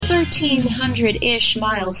1,300-ish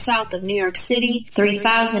miles south of New York City,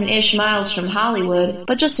 3,000-ish miles from Hollywood,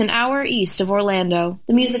 but just an hour east of Orlando.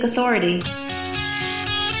 The Music Authority.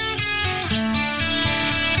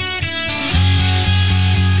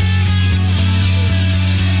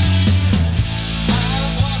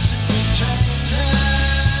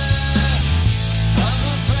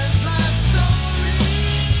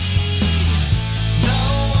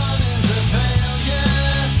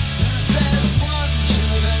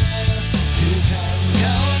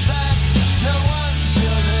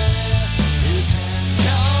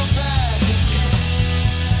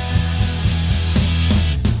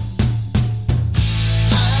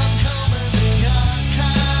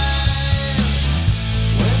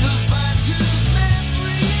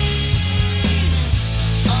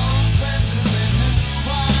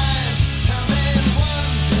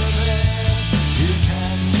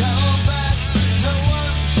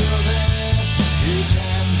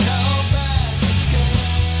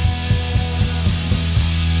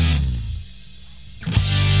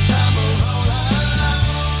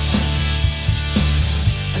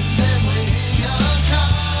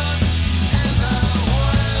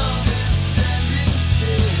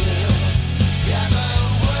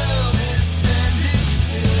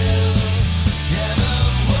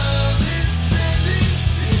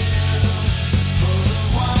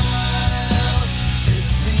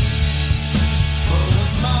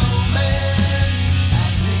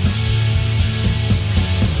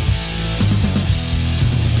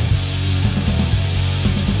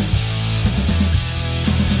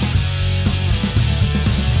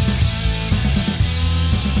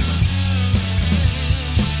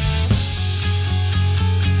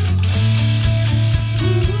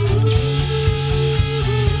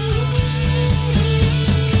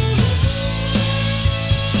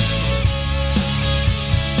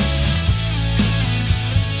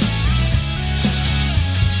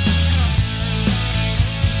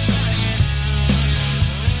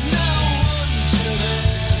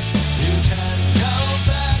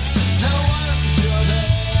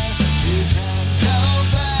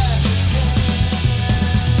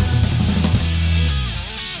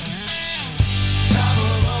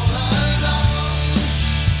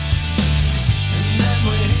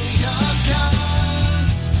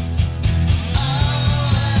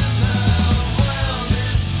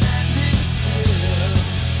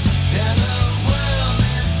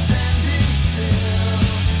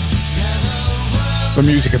 The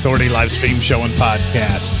Music Authority live stream show and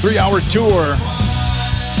podcast. 3-hour tour.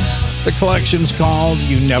 The collection's called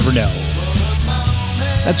You Never Know.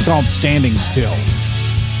 That's called Standing Still.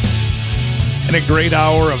 And a great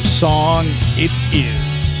hour of song it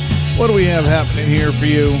is. What do we have happening here for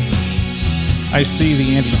you? I see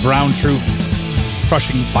the Andy Brown Troupe,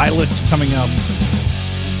 Crushing Violet coming up.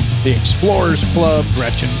 The Explorers Club,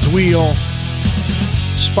 Gretchen's Wheel,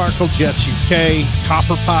 Sparkle Jets UK,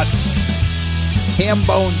 Copperpot,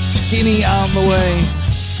 Hambone Skinny on the way,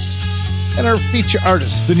 and our feature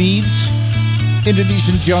artists, The Needs,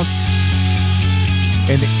 Indonesian Junk,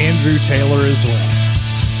 and Andrew Taylor as well.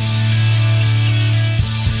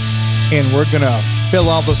 And we're going to fill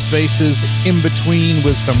all the spaces in between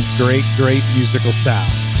with some great, great musical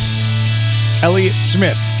sounds. Elliott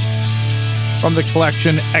Smith from the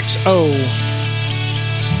collection XO,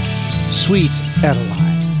 Sweet Adeline.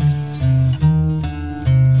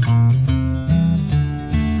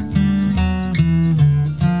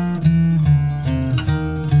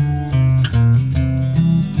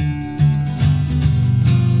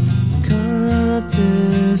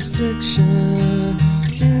 Picture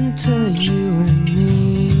into you and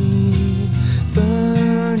me,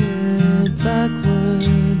 burn it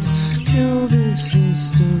backwards, kill this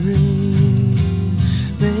history,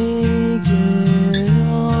 make it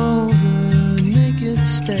over, make it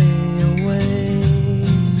stay away.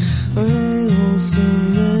 We'll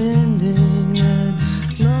sing the ending that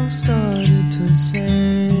love started to say.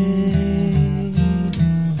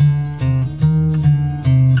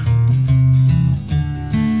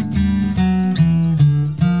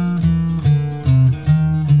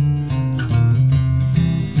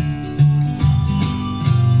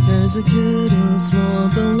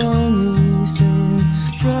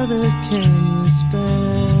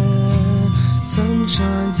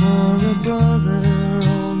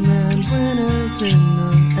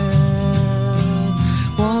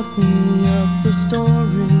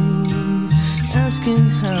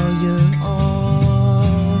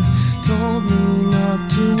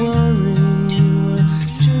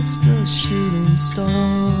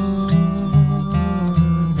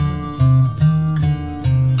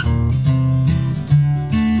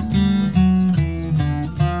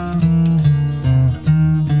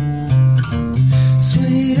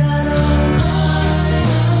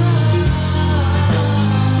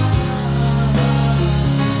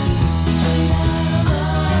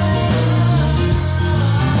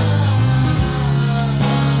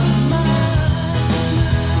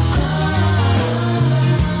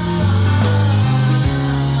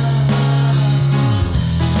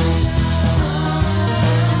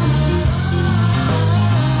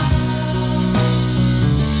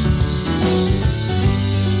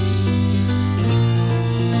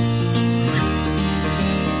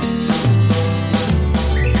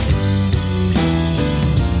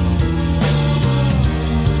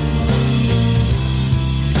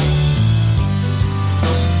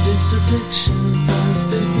 It's a picture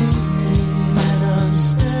perfect evening, and I'm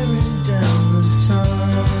staring down the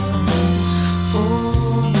sun.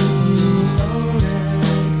 Fully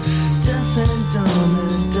loaded, deaf and dumb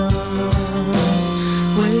and dumb,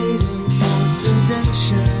 waiting for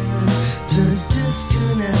sedation to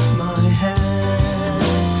disconnect my head,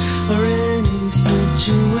 or any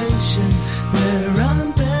situation where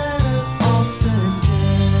I'm better off than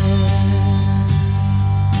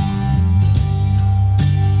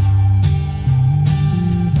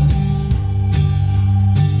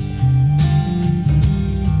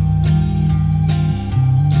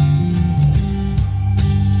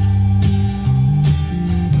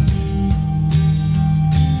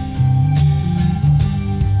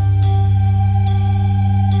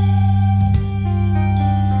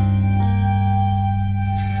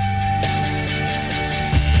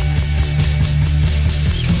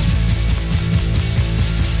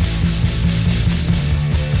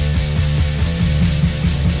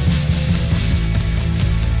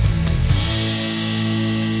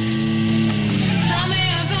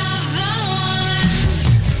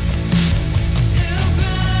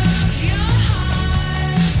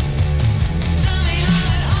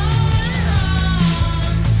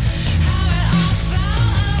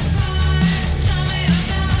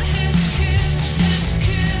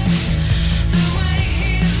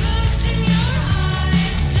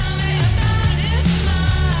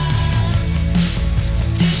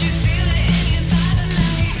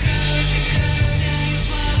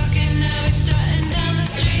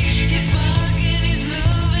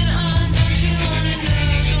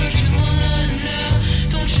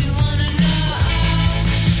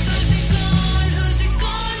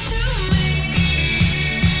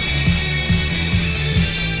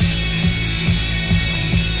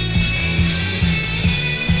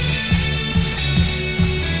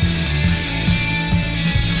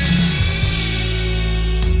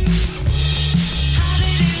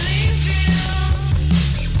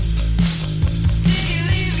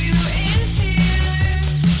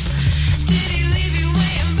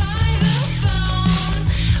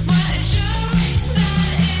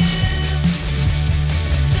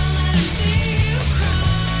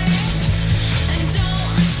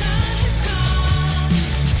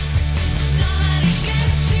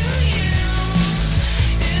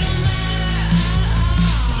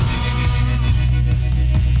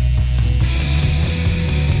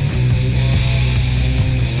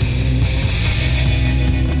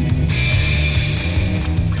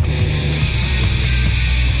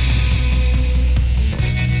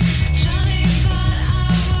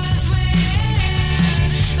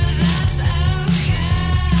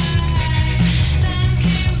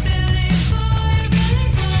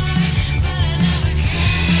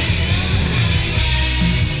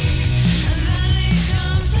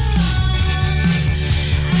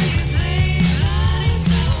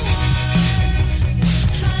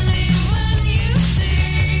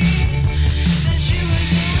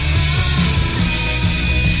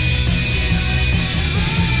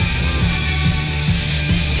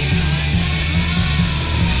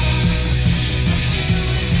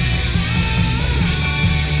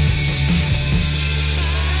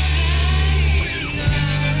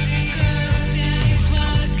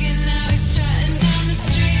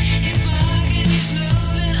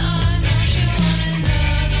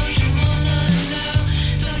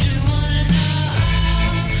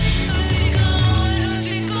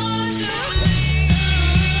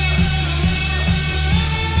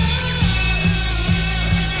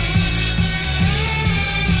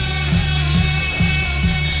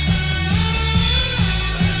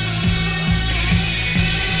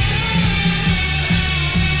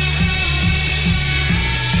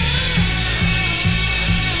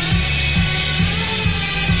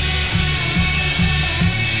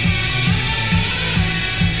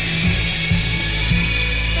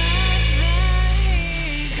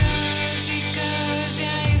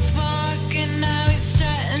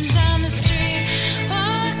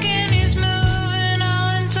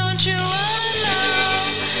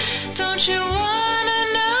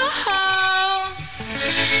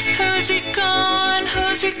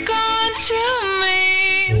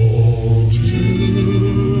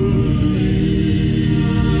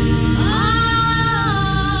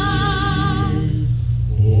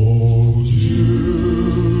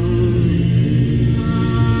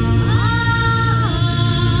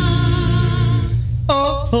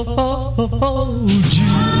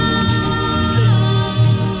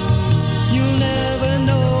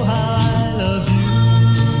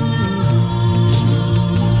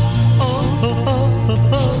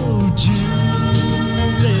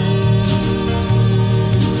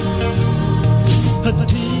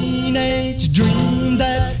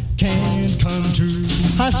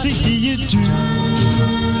see you, Julie,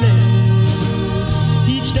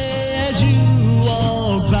 each day as you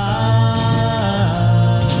walk by.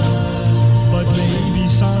 But maybe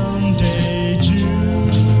someday, Julie,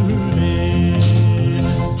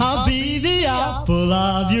 I'll be the apple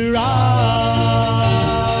of your eye.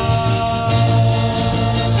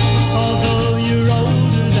 Although you're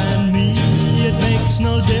older than me, it makes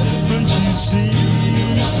no difference, you see,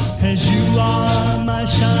 as you are my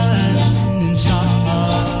shining star.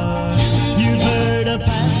 You've heard a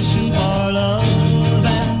passion for love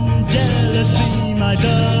and jealousy, my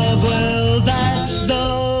dove. Well, that's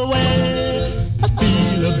the way I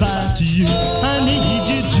feel about you. I need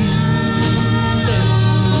you, Julie.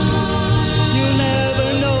 You'll never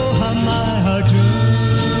know how my heart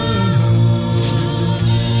dreams.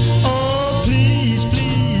 Oh, please,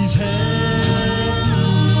 please help me.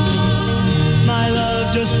 My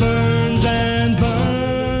love just burns and burns.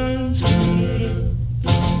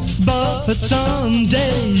 But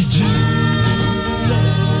someday, Julie,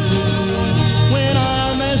 when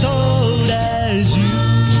I'm as old as you,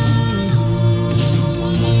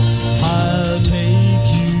 I'll take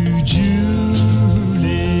you, Julie,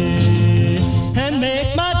 and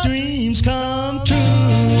make my dreams come true.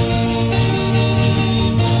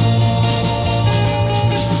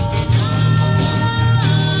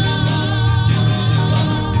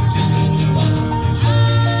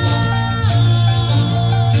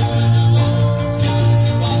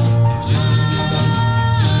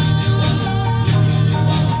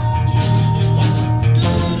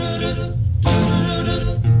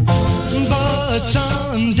 But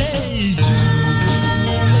someday, Julie,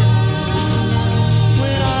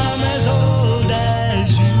 when I'm as old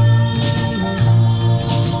as you,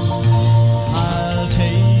 I'll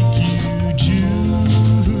take you,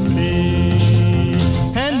 Julie,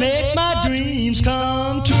 and make my dreams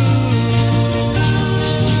come true.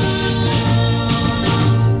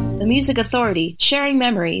 The Music Authority, sharing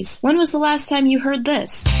memories. When was the last time you heard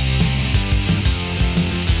this?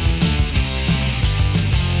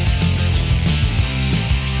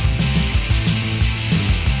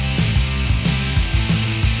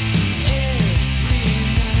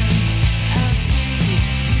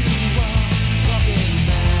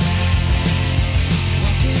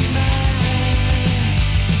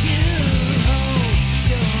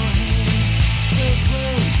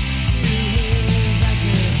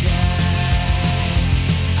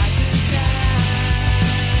 I could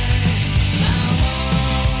die.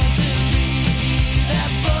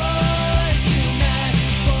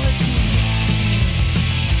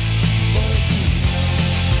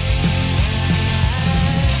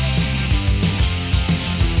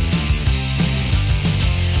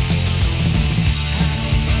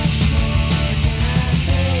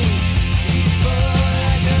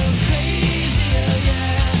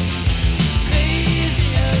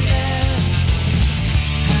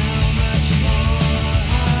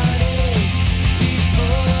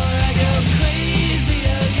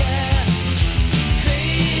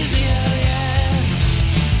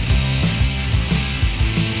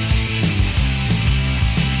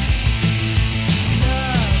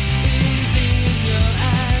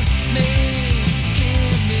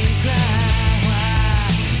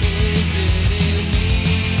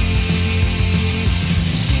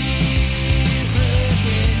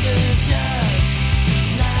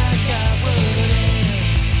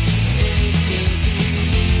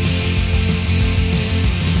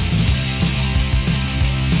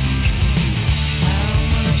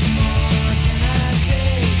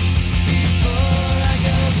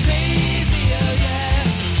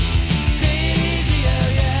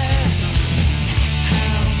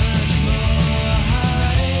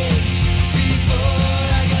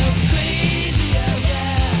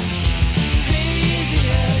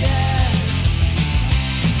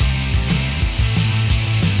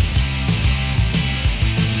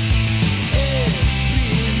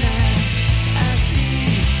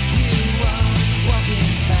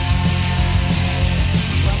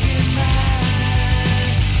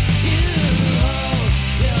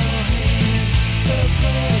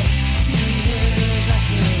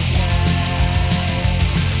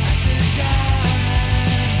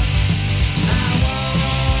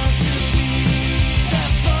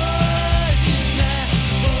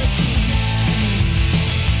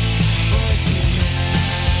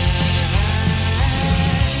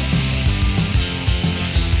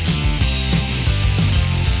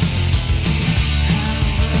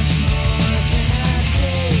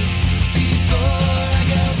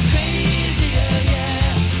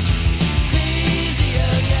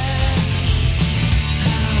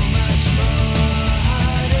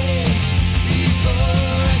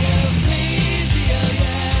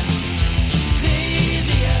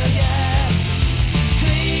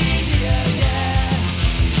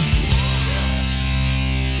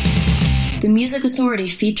 The Music Authority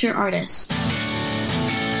feature artist.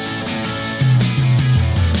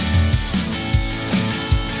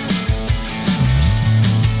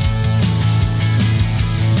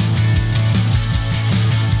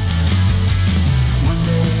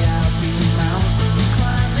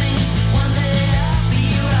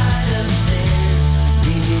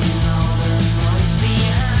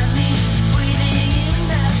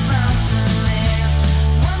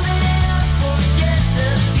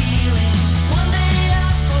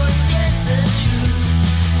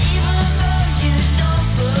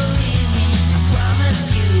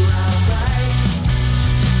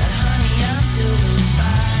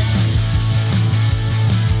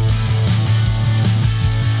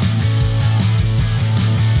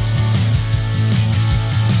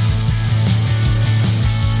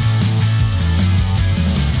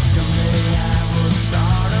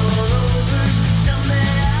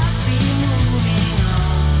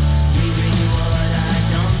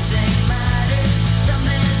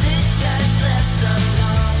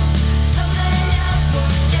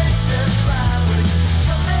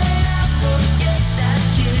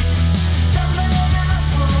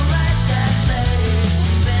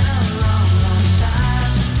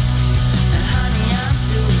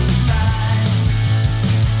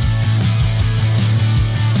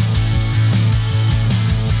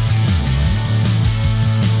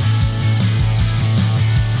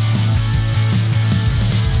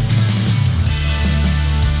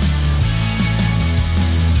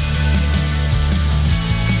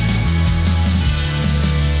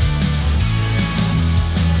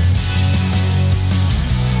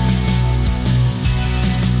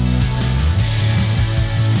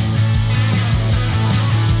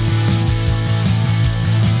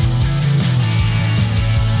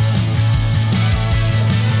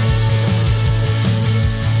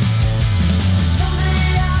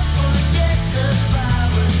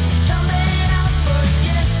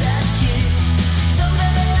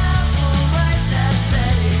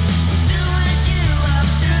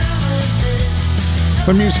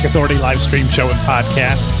 The Music Authority live stream show and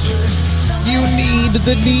podcast. You Need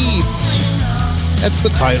the Needs. That's the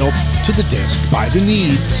title to the disc by The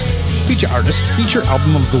Needs. Feature artist, feature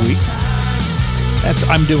album of the week. That's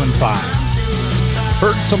I'm Doing Fine.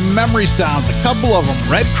 Heard some memory sounds, a couple of them.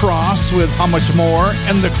 Red Cross with How Much More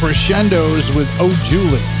and the Crescendos with Oh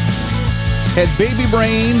Julie. Had Baby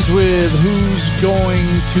Brains with Who's Going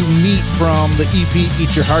to Meet from the EP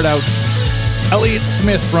Eat Your Heart Out. Elliott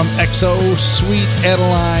Smith from EXO, Sweet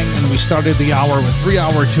Adeline, and we started the hour with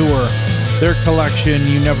 3-Hour Tour. Their collection,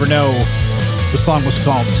 You Never Know. The song was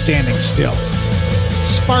called Standing Still.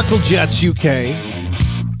 Sparkle Jets UK,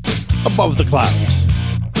 Above the Clouds.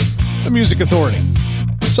 The Music Authority.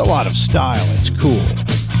 So out of style, it's cool.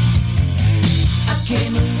 I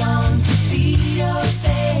came along to see your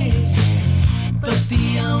face, but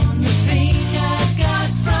the only thing I got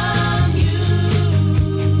from you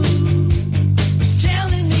was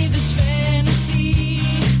telling me this fantasy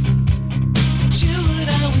that you would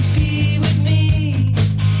always be with me.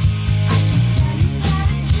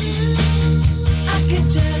 I can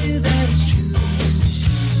tell you that it's true.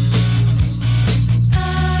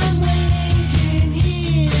 I'm waiting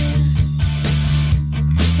here,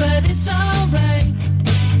 but it's alright.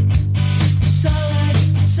 It's alright,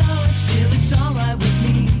 it's alright, still it's alright with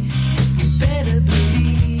me. You better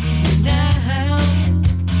believe me now.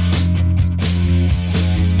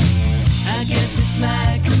 I guess it's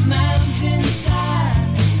like a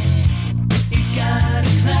mountainside. You gotta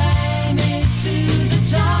climb it to the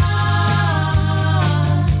top.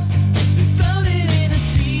 Floating in a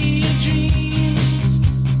sea of dreams.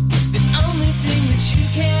 The only thing that you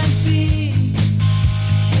can see.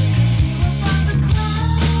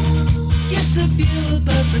 Yes, the view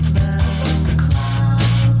above the clouds.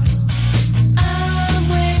 I'm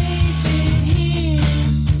waiting here,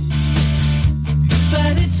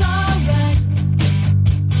 but it's alright.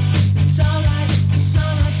 It's alright, it's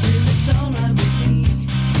alright, still it's alright with me.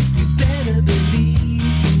 You better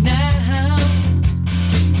believe me now.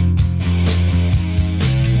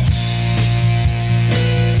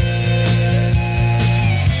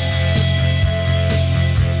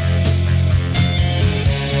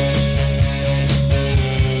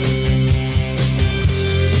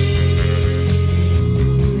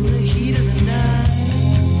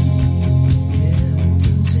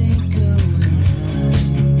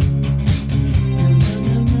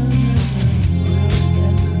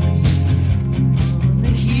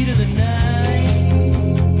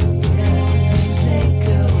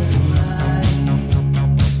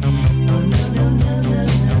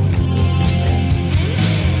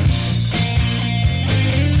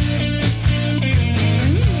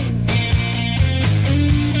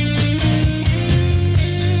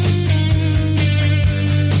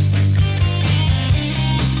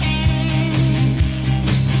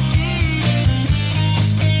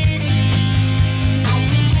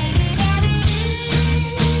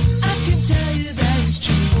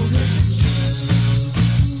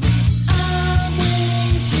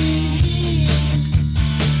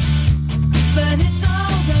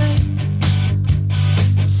 alright.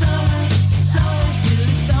 It's alright, still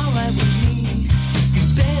it's alright with me. You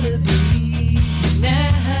better believe me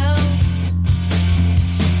now.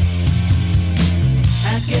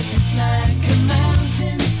 I guess it's like a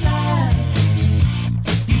mountainside.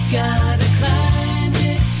 You gotta climb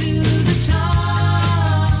it to the top.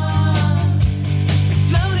 And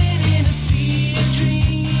floating in a sea of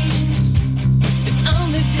dreams. The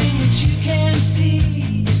only thing that you can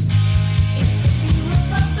see is the view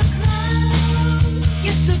above the clouds.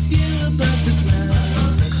 Yes, the view above the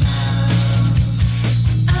clouds.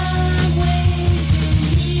 I'm waiting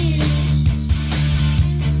here,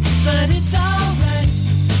 but it's alright.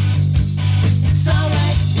 It's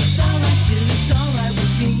alright, still it's alright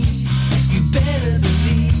with me. You better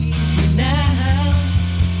believe me now.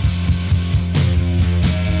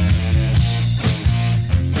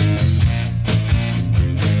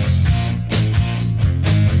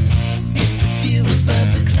 It's the view above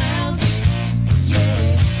the clouds,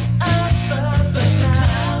 yeah, above the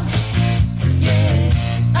clouds, yeah,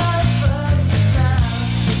 above the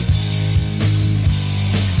clouds.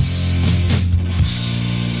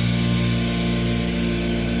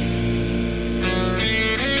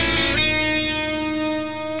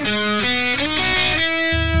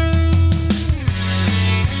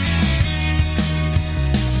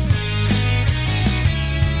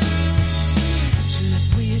 Should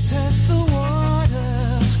we test the water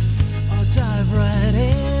or dive right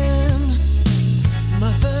in?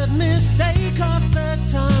 My third mistake or third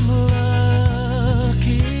time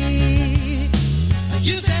lucky.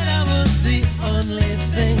 You said I was the only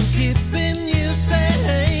thing keeping you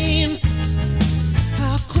sane.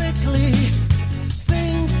 How quickly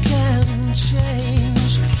things can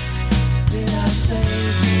change. Did I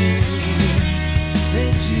save you?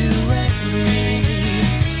 Did you wreck me?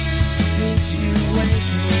 Did you wake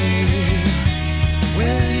me?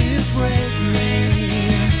 Will you break me?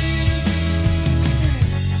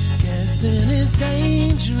 Guessing it's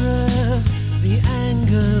dangerous. The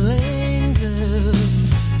anger lingers,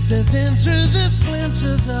 sifting through the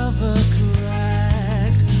splinters of a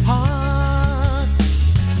cracked heart.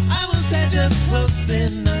 I was there just close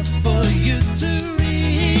enough for you to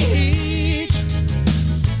reach.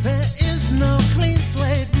 There is no clean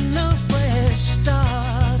slate, no fresh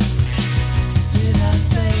start. Did I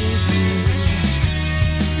save you?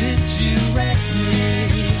 Did you wreck me?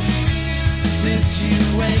 Did you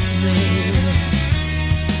wake me?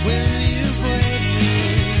 Will you break me?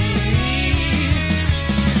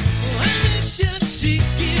 I miss your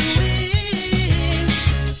cheeky wings,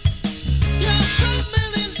 your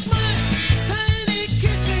prominent smile, tiny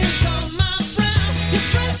kisses on my brow. You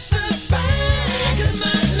breath the back of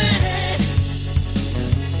my neck,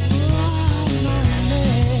 oh my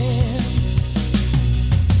neck.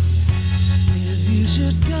 If you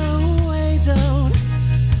should go away, don't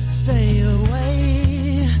stay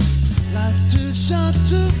away. Life's too short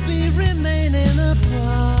to be remaining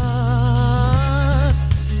apart.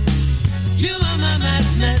 You are my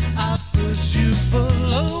magnet, I push you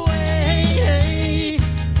pull away.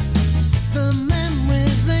 The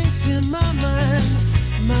memories inked in my mind,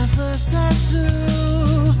 my first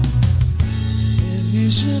tattoo. If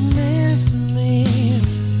you should miss me,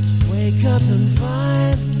 wake up and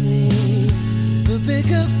find me. The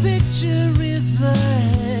bigger picture is a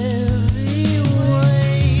heavy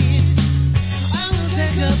weight. I will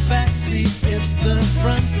take a backseat if the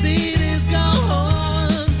front seat is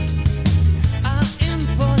gone. I'll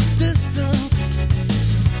enforce distance.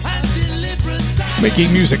 I deliberate silence.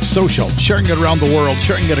 Making music social, sharing it around the world,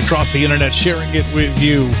 sharing it across the internet, sharing it with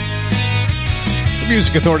you. The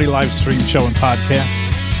Music Authority live stream show and podcast.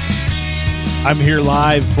 I'm here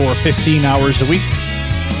live for 15 hours a week.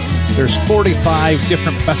 There's 45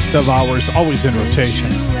 different festive hours always in rotation.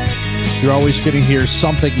 You're always going to hear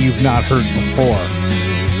something you've not heard before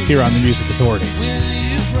here on the Music Authority.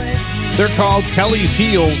 They're called Kelly's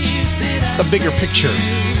Heels, The Bigger Picture,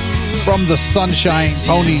 from the Sunshine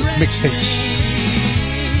Ponies mixtapes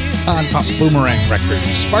on Pop Boomerang Records.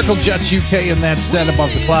 Sparkle Jets UK, and that's Dead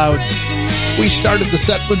Above the Clouds. We started the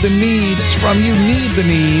set with The Needs from You Need the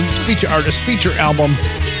Needs, feature artist, feature album,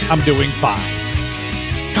 I'm Doing Fine.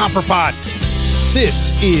 Copper Pots,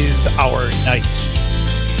 this is our night.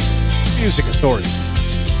 Music Authority.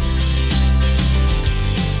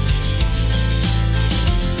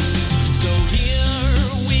 So here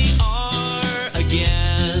we are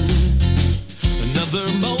again. Another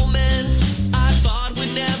moment I thought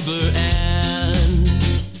would never end.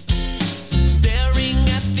 Staring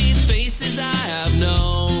at these faces I have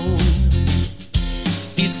known.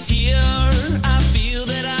 It's here I feel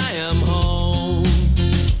that I am home.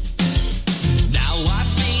 Now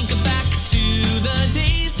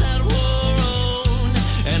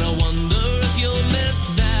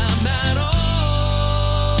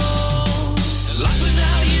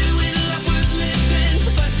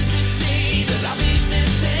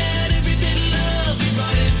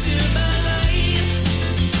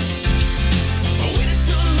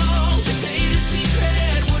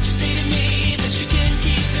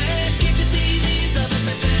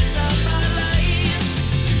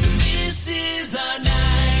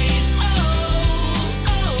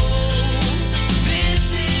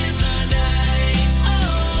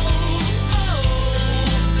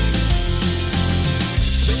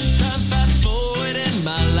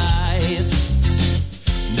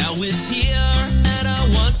it's here, and I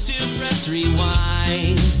want to press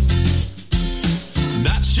rewind.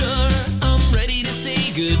 Not sure I'm ready to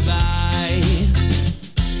say goodbye,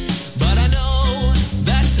 but I know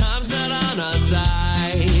that time's not on our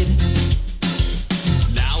side.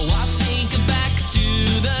 Now I think back to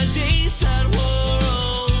the days that were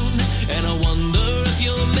on, and I wonder if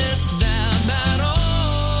you'll miss them at all.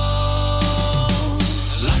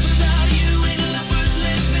 Life without you ain't life worth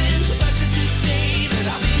living. Suffice it to say that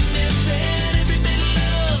I've been missing every bit of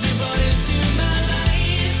love you brought into my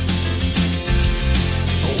life.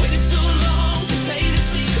 I waited so long to tell you the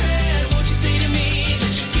secret. Won't you say to me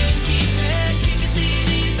that you can keep it? Can't you see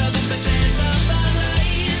these are the best days of our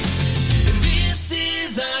lives? And this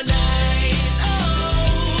is our night.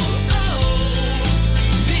 Oh, oh.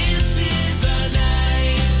 This is our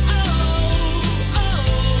night. Oh,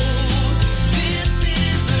 oh. This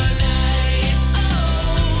is our night. Oh,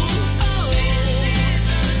 oh. This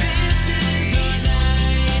is our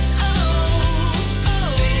night. Oh,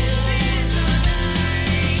 oh. This is our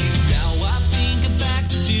night. Now I think back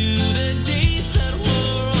to the days that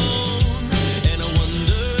were on, and I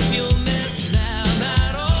wonder if you'll miss them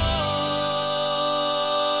at all.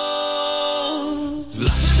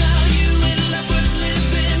 Life without you ain't life worth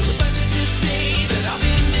living. Suffice it to say that I've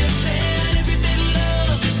been missing every bit of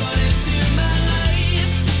love you brought into my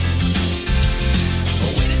life. I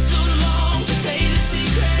waited so long to tell you the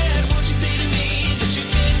secret. Won't you say to me that you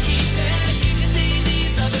can keep it? Can't you see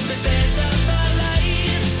these are the best days of our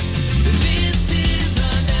lives? This is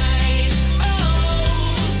our night. Oh,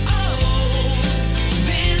 oh.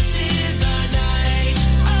 This is our night.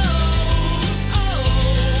 Oh, oh.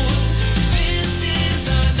 This is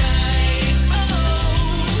our night. Oh,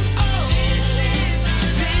 oh. This is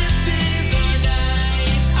our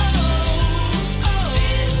night. Oh, oh.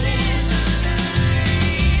 This is our night.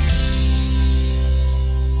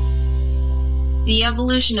 The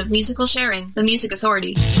evolution of musical sharing, the Music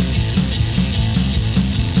Authority.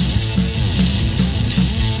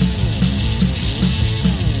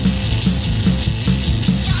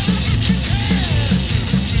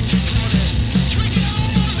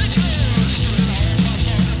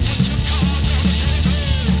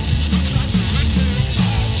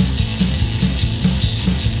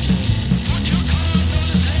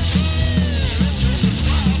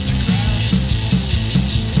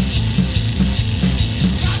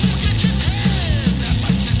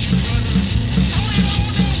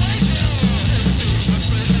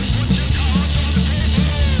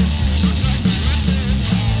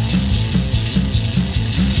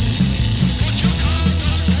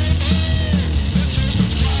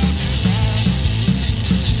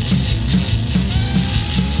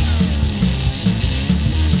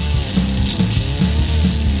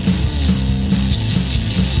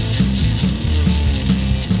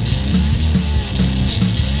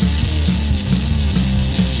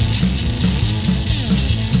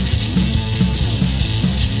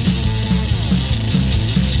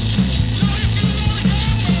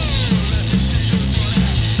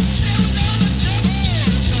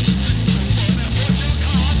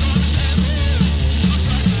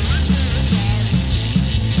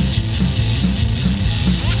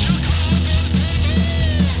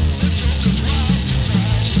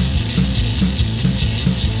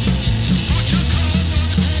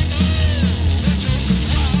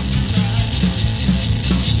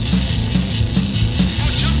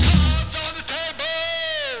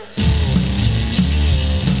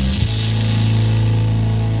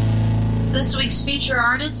 This week's feature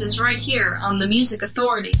artist is right here on the Music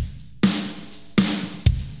Authority.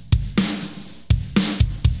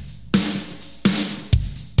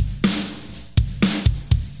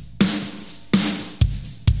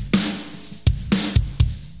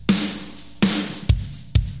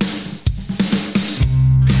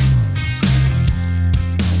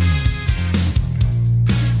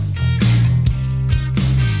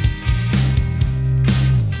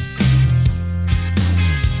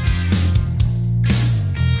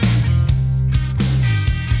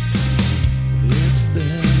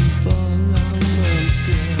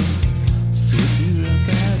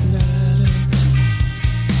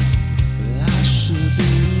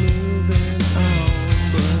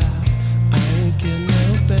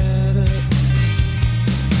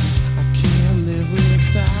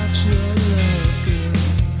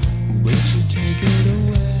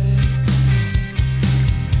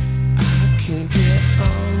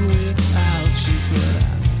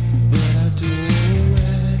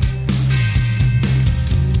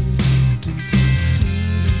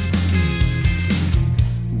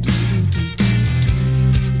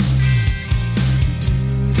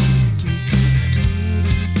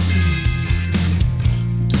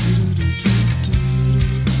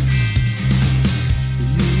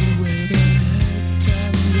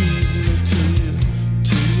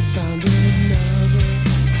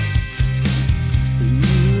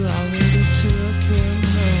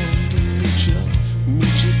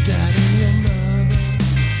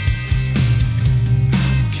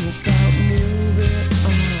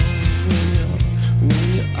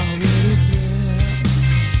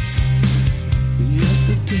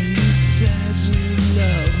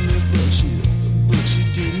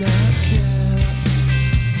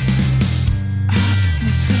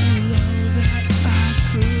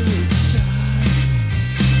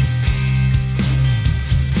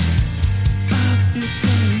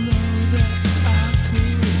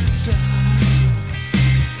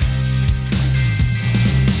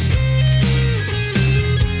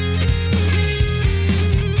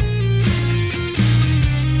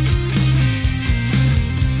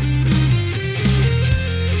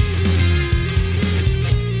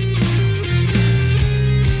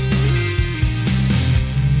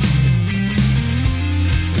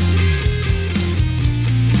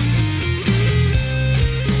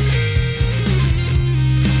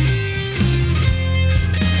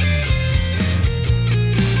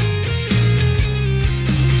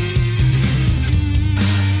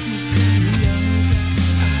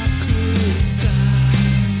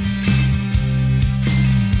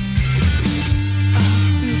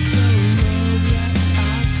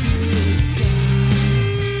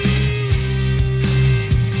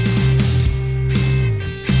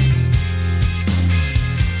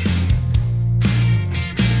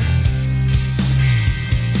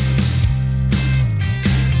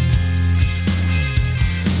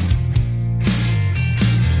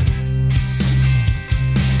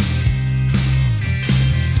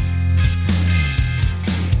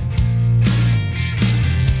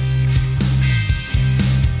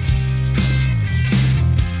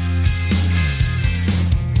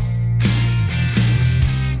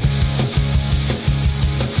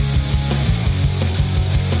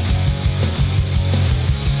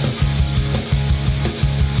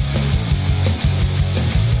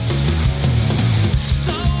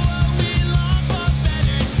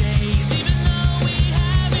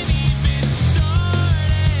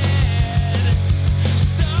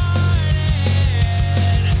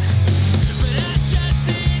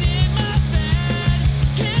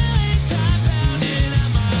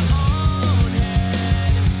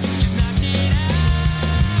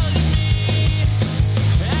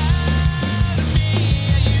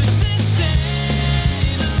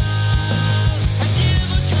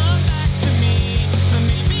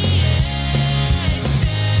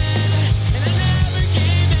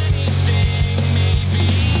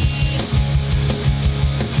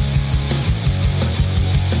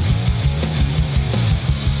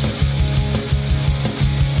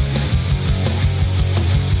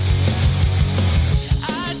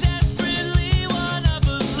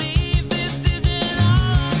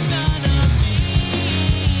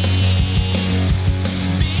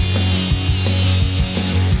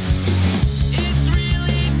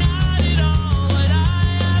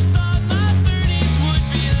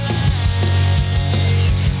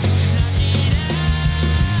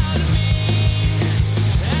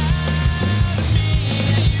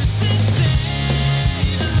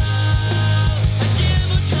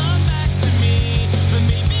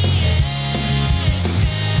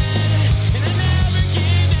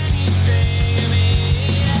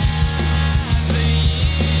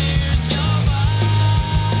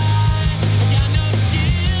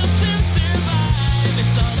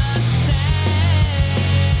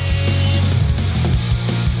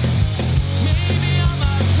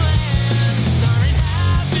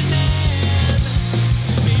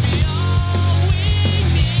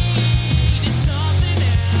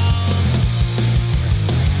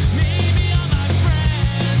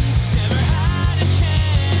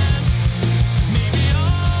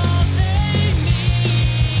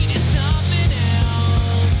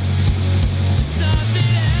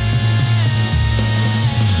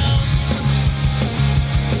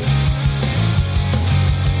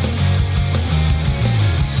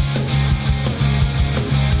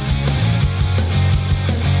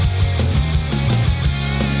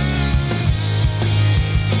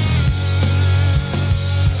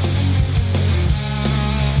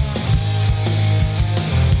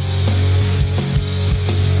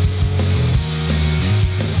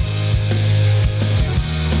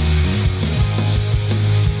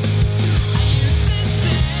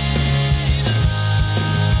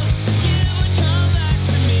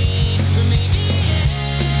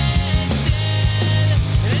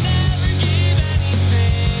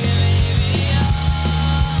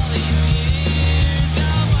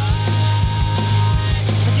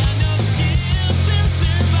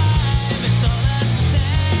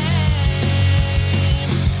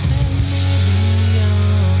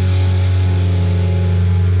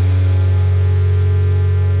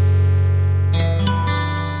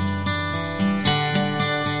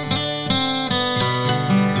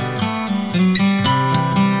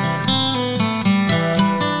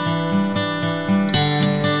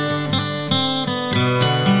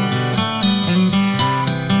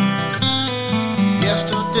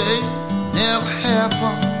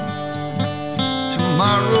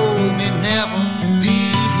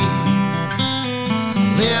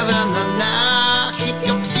 living the now. Keep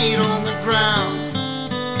your feet on the ground.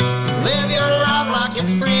 Live your life like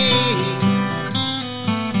you're free.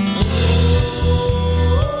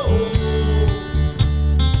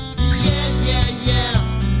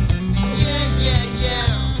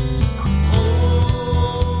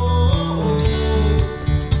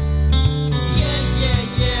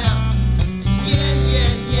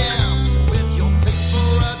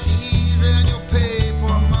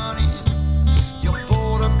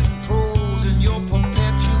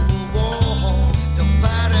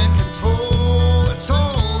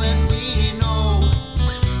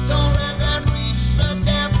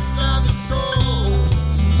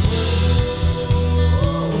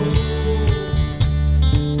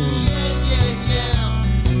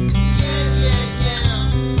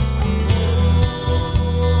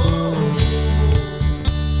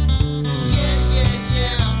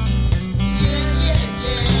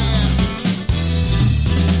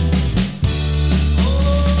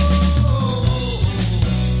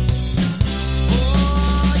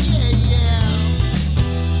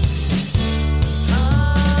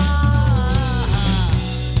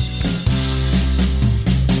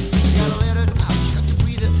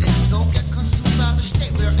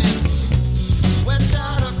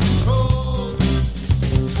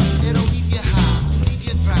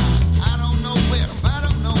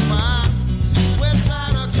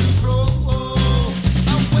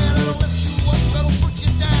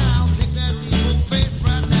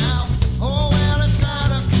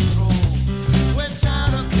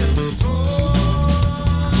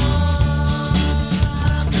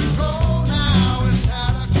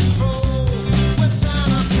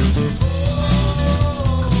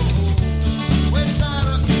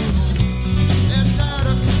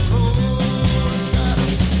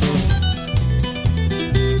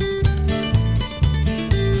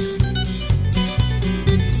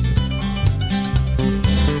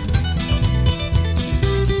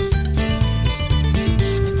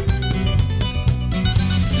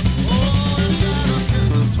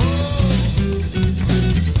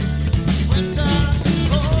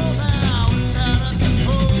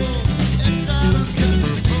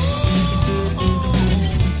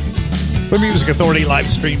 The Music Authority live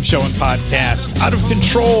stream show and podcast. Out of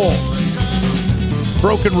Control.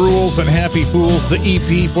 Broken Rules and Happy Fools, the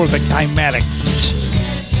EP for the Kymatics.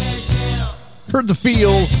 Heard the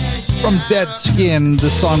Feels from Dead Skin. The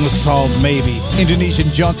song was called Maybe. Indonesian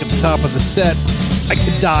Junk at the top of the set. I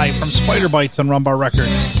Could Die from Spider Bites on Rumbar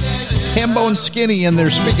Records. Hambo and Skinny in there.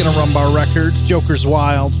 Speaking of Rumbar Records, Joker's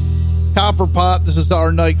Wild. Copper Pot, This Is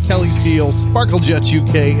Our Night, Kelly Seal, Sparkle Jets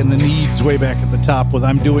UK, and The Needs way back at the top with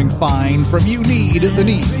I'm Doing Fine from You Need the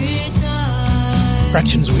Needs.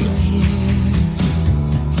 Gretchen's Wheel.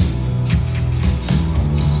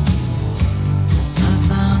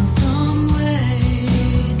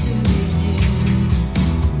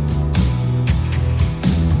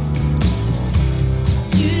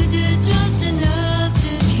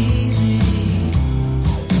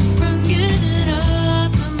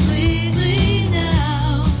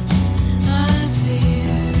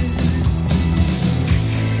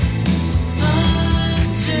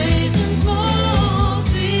 Small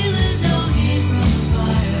feeling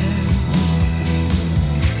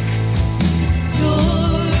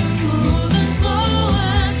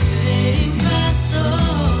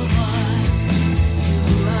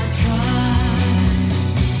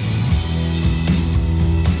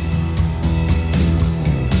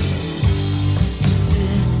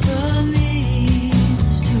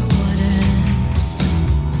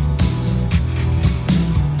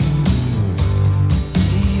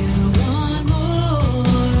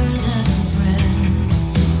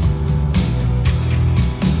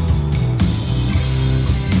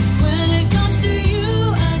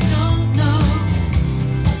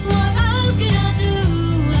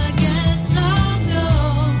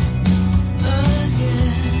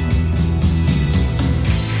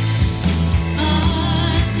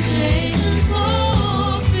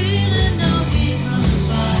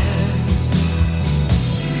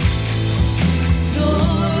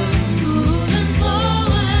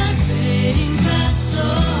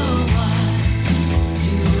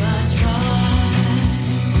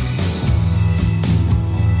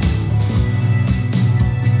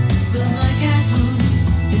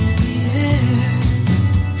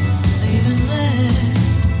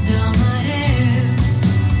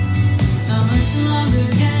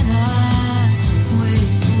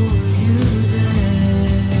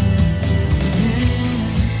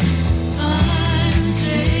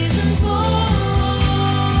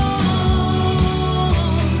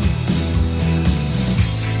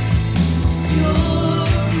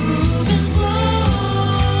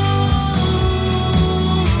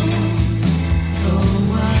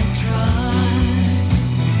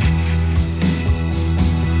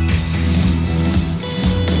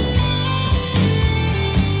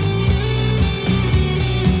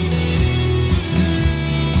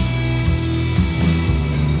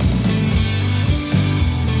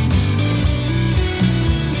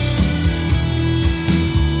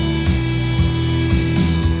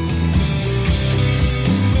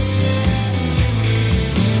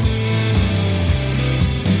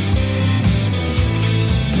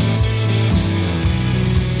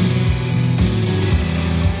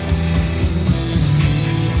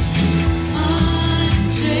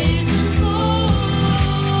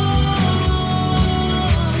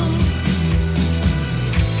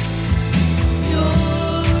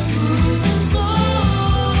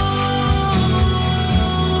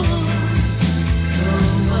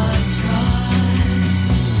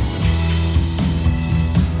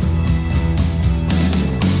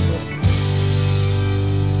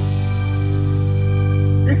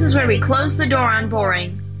This is where we close the door on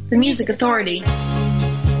boring. The Music Authority. You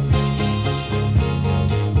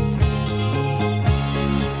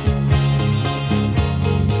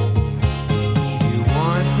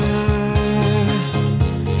want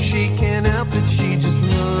her, she can't help it, she just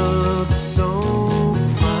looks so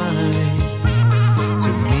fine.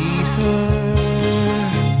 To meet her,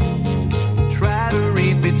 try to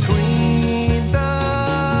read between the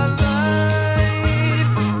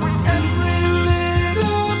lines. Every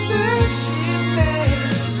little thing she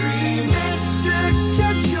makes is meant to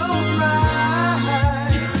catch your eye.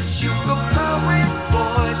 Go going,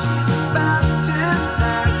 boy, she's about to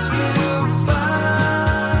pass you by.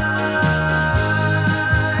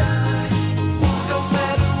 Don't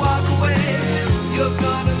let her walk away, you're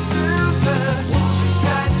gonna lose her. She's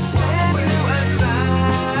trying to send you aside.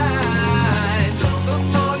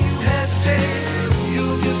 Before you hesitate,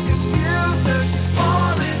 you'll just confuse her. She's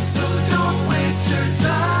falling, so don't waste her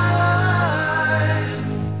time.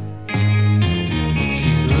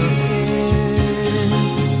 She's looking,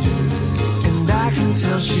 and I can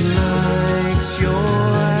tell she likes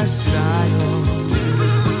your style.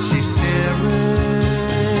 She's staring,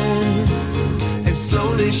 and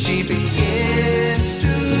slowly she begins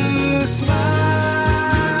to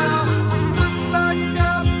smile. Looks like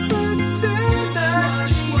a pretend that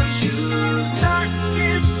she's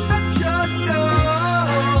knocking at your door.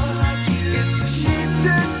 It's a shame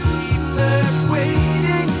to keep her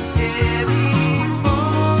waiting anymore.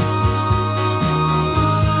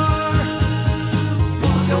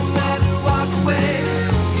 Don't let her walk away,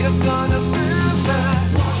 you're gonna lose her.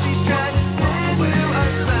 She's trying to send you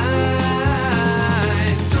aside.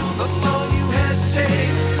 Before you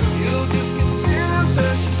hesitate, you'll just confuse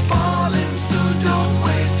her. She's falling, so don't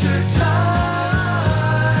waste her time.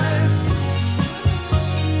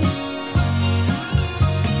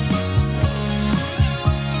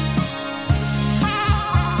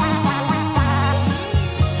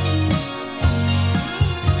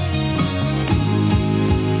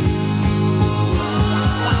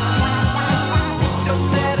 Don't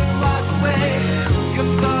let her walk away,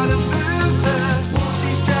 you're gonna lose her.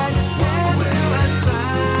 She's trying to send you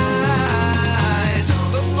aside.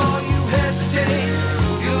 Before you hesitate,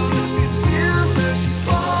 you'll just confuse her. She's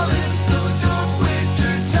falling, so don't waste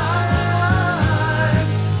her time.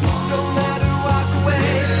 Don't let her walk away,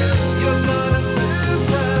 you're gonna lose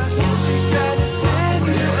her. She's trying to send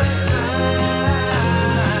you aside.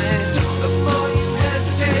 Before you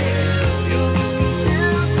hesitate, you'll just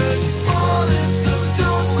confuse her. She's falling, so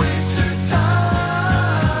don't waste her time.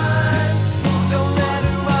 Don't let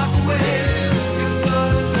her walk away, you're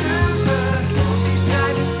gonna lose her. She's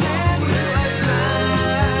trying to send you aside.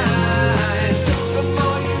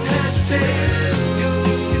 Before you hesitate, you'll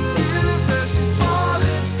just confuse her. She's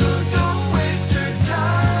falling, so don't waste her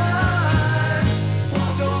time.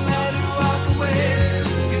 Don't let her walk away,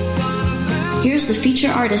 you're gonna lose. Here's the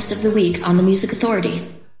feature artist of the week on the Music Authority.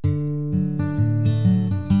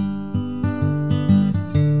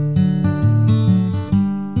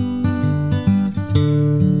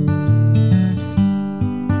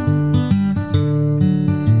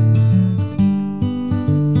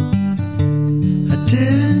 I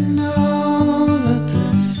didn't know that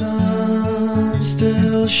the sun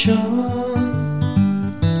still shone,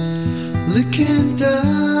 looking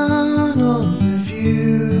down on the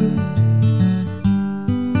view.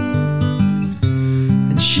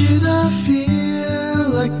 And should I feel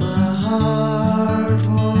like my heart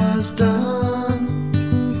was done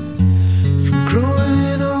from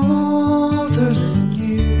growing older than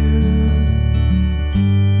you?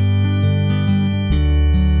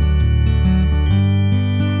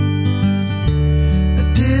 I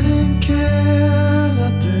didn't care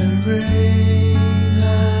that the rain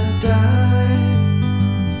had died,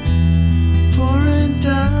 pouring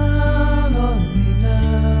down on me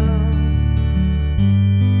now.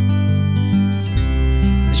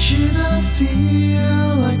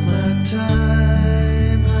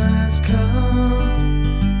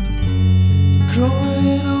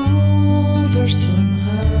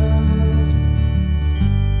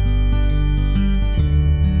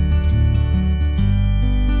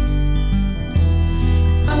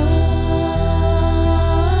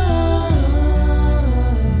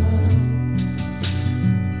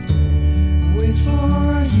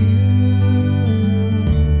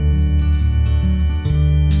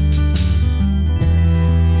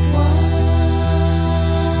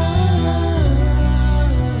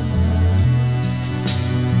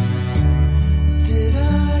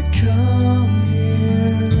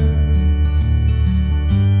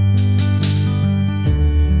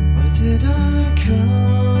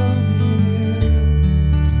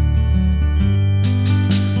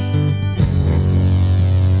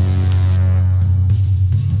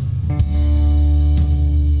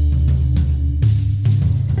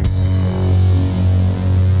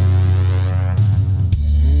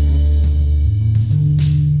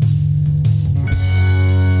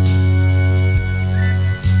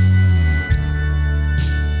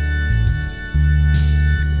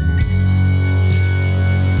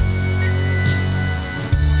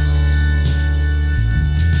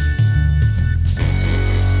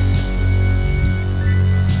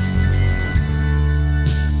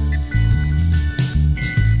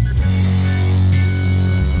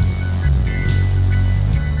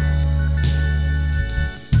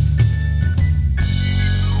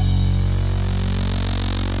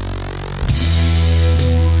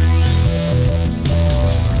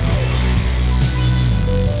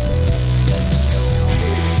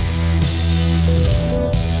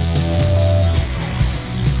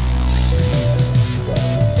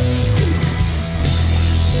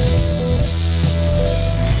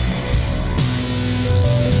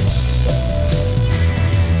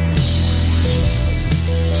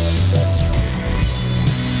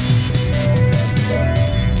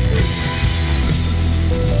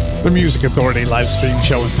 The Music Authority live stream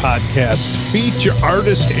show and podcast. Feature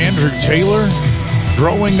artist Andrew Taylor,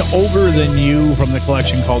 Growing Older Than You, from the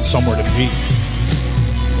collection called Somewhere to Be.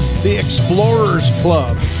 The Explorers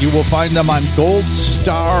Club. You will find them on Gold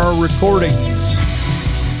Star Recordings.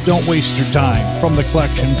 Don't Waste Your Time, from the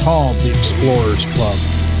collection called The Explorers Club.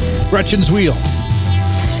 Gretchen's Wheel.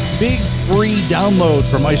 Big free download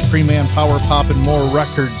from Ice Cream Man, Power Pop, and More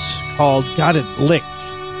Records called Got It Licked.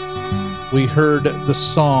 We heard the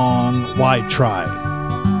song Why Try.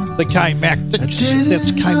 The Kymactics,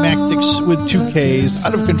 that's Kymactics with 2 Ks,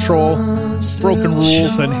 Out of Control, Broken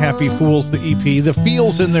Rules, and Happy Fools, the EP. The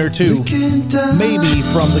Feels in there too. Maybe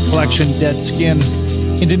from the collection Dead Skin.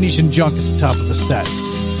 Indonesian Junk at the top of the set.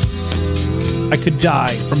 I Could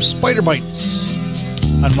Die from Spider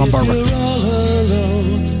Bites on Mumbar Records. If you're all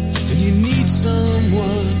alone and you need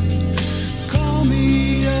someone, call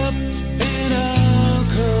me up and I'll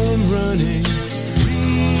come running.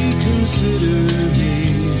 Reconsider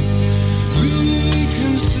me,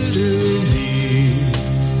 reconsider me.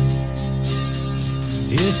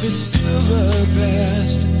 If it's still the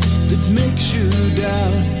past that makes you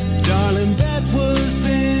doubt, darling, that was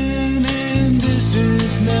then and this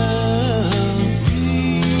is now.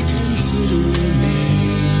 Reconsider me,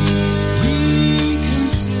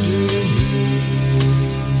 reconsider me.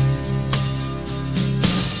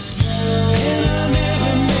 And I'll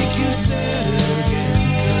never make you sad again,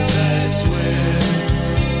 'cause I swear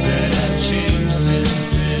that I've changed since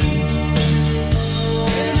then.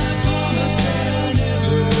 And I promise that I'll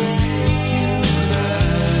never make you cry.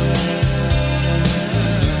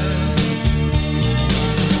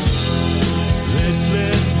 Let's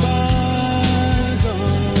let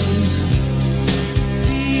bygones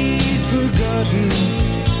be forgotten.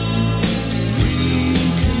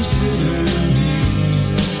 Reconsider me,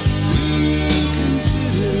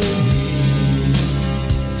 reconsider me,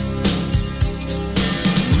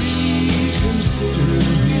 reconsider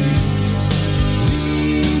me,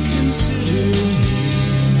 reconsider me.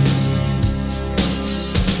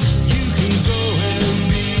 You can go and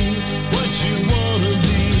be what you wanna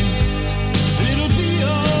be. It'll be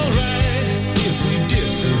alright if we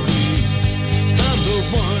disagree. I'm the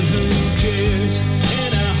one who cares,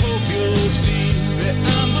 and I hope you'll see that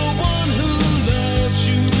I'm the one who loves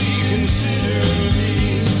you. Reconsider me.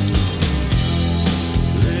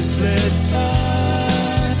 Let's let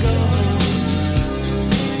bygones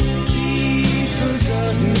be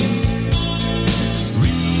forgotten.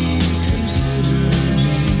 Reconsider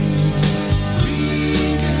me,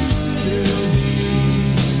 reconsider me.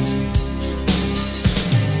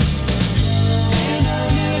 And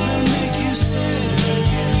I'll never make you sad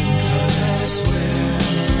again, 'cause I swear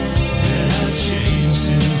that I've changed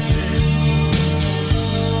since then.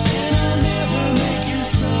 And I'll never make you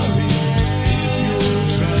sorry if you'll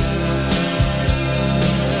try.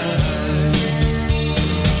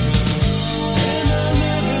 And I'll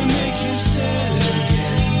never make you sad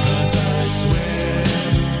again, 'cause I swear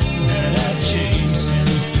that I've changed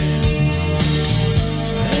since then.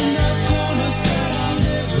 And I promise that I'll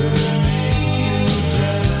never make you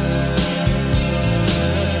cry.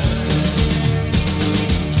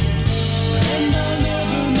 And I'll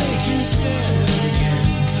never make you sad again,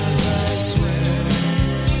 'cause I swear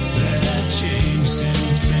that I've changed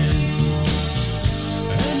since then.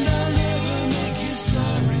 And I'll never make you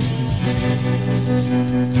sorry.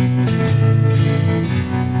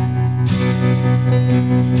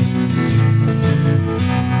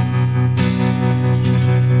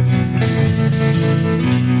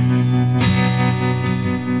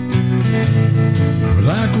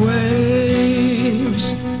 Black waves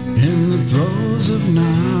in the throes of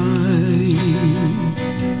night,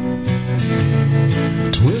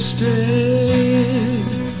 twisted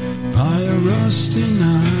by a rusty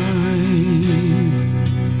knife,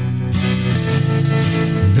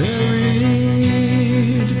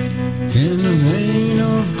 buried in a vein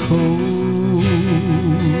of coal.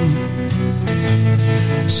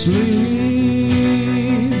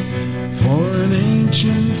 Sleep for an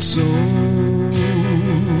ancient soul.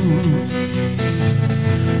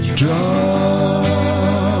 Draw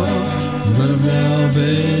the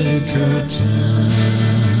velvet curtain,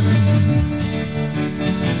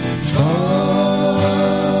 falling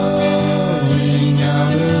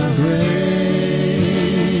out of grace,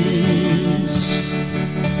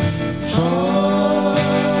 fall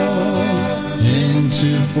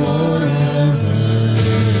into forever,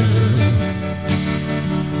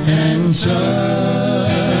 and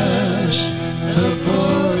touch her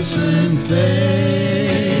porcelain face.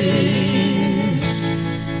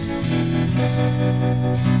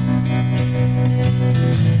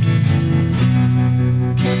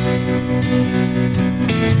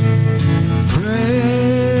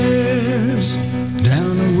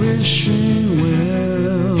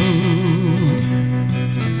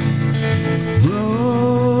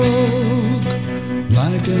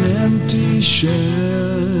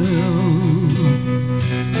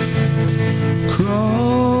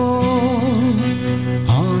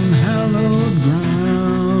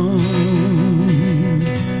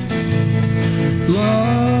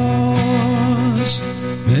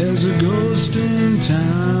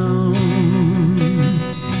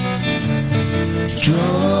 Draw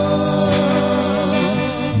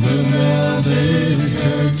the velvet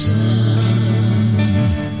curtain,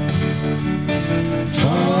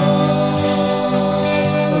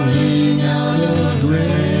 falling out of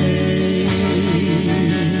grace,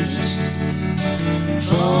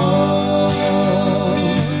 fall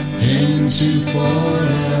into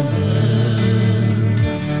forever,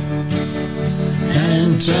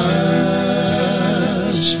 and touch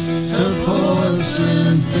her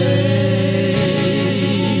porcelain face.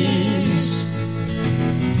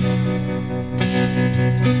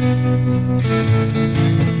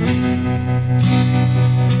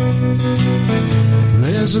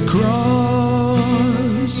 There's a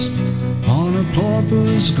cross on a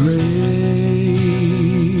pauper's grave,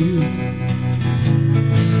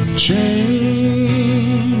 chained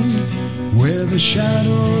where the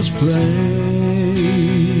shadows play,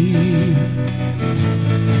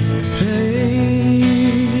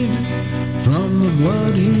 paid from the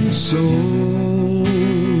blood he sold,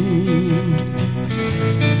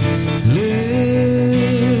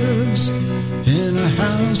 lives in a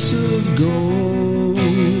house of gold.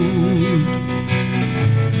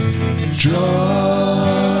 Draw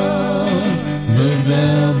the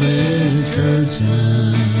velvet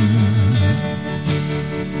curtain,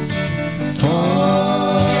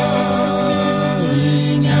 falling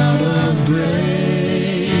out of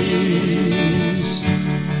grace,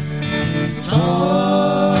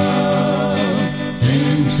 fall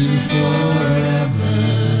into forever,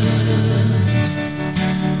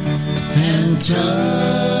 and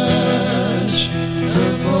touch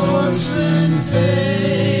her porcelain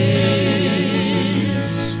face.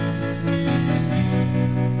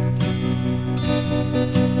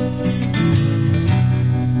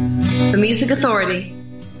 The Music Authority.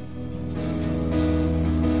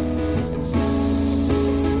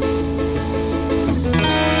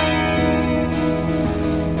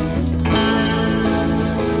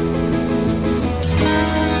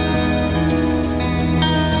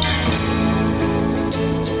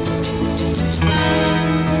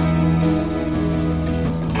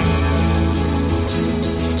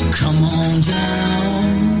 Come on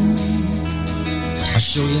down, I'll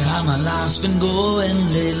show you how my life's been going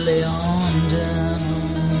lately on down.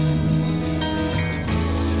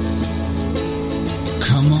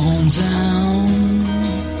 Come on down,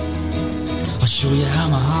 I'll show you how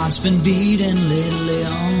my heart's been beating lately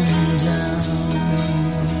on down.